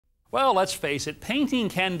Well, let's face it, painting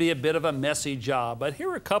can be a bit of a messy job, but here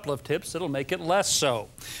are a couple of tips that'll make it less so.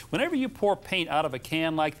 Whenever you pour paint out of a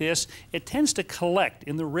can like this, it tends to collect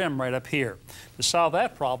in the rim right up here. To solve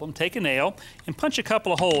that problem, take a nail and punch a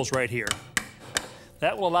couple of holes right here.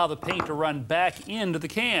 That will allow the paint to run back into the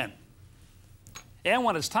can. And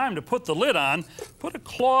when it's time to put the lid on, put a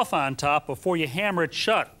cloth on top before you hammer it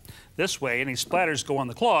shut. This way, any splatters go on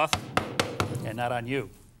the cloth and not on you.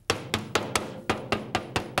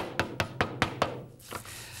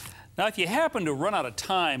 Now, if you happen to run out of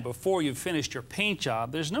time before you've finished your paint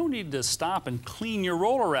job, there's no need to stop and clean your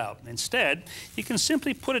roller out. Instead, you can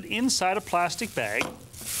simply put it inside a plastic bag,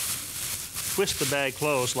 twist the bag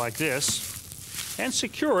closed like this, and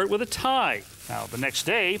secure it with a tie. Now, the next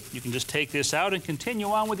day, you can just take this out and continue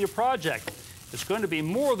on with your project. If it's going to be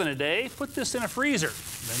more than a day, put this in a freezer.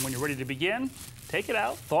 Then when you're ready to begin, take it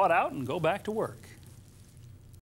out, thaw it out, and go back to work.